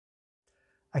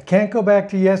I can't go back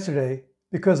to yesterday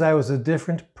because I was a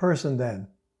different person then.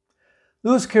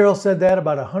 Carroll said that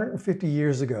about 150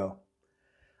 years ago.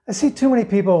 I see too many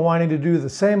people wanting to do the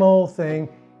same old thing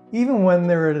even when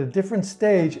they're at a different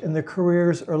stage in their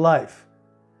careers or life.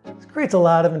 This creates a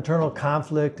lot of internal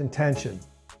conflict and tension.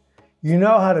 You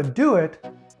know how to do it,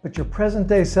 but your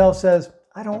present-day self says,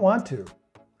 I don't want to.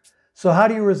 So how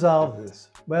do you resolve this?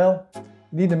 Well, you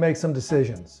need to make some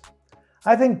decisions.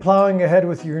 I think plowing ahead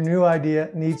with your new idea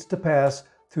needs to pass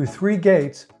through 3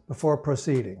 gates before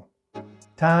proceeding: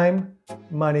 time,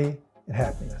 money, and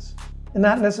happiness. And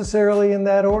not necessarily in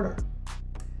that order.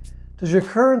 Does your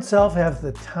current self have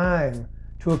the time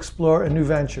to explore a new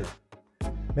venture?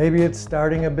 Maybe it's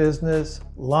starting a business,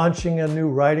 launching a new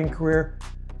writing career,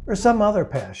 or some other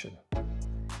passion.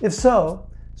 If so,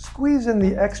 squeeze in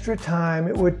the extra time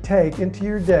it would take into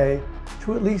your day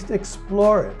to at least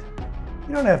explore it.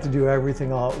 You don't have to do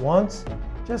everything all at once,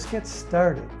 just get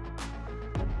started.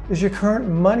 Is your current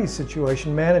money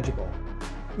situation manageable,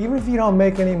 even if you don't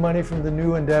make any money from the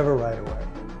new endeavor right away?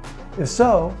 If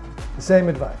so, the same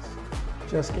advice,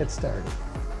 just get started.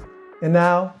 And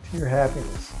now to your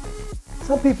happiness.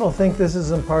 Some people think this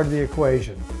isn't part of the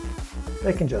equation.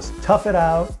 They can just tough it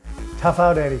out, tough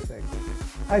out anything.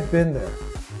 I've been there.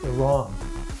 You're wrong.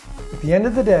 At the end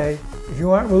of the day, if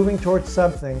you aren't moving towards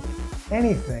something,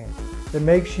 anything that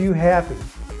makes you happy,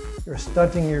 you're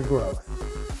stunting your growth.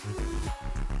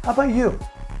 How about you?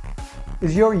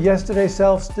 Is your yesterday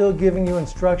self still giving you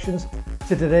instructions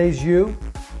to today's you?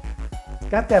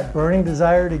 Got that burning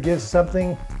desire to give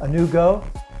something a new go?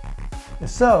 If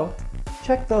so,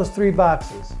 check those 3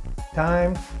 boxes: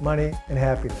 time, money, and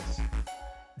happiness.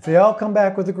 If they all come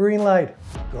back with a green light,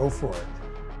 go for it.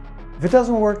 If it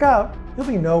doesn't work out, you'll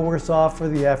be no worse off for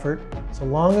the effort so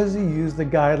long as you use the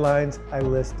guidelines I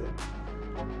listed.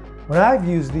 When I've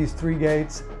used these 3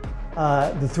 gates,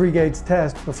 the 3 gates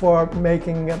test before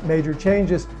making major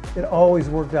changes, it always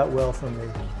worked out well for me.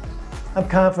 I'm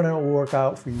confident it will work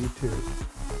out for you too.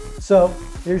 So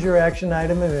here's your action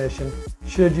item and mission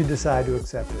should you decide to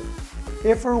accept it.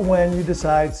 If or when you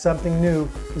decide something new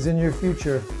is in your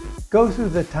future, go through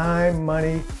the time,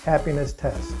 money, happiness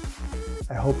test.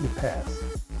 I hope you pass.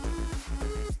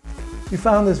 If you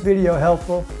found this video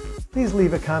helpful, please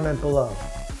leave a comment below.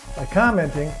 By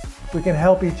commenting, we can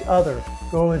help each other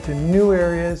go into new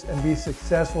areas and be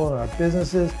successful in our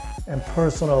businesses and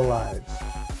personal lives.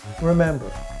 Remember,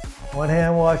 one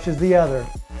hand washes the other,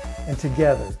 and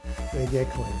together they get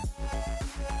clean.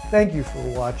 Thank you for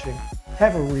watching.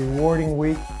 Have a rewarding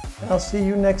week, and I'll see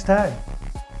you next time.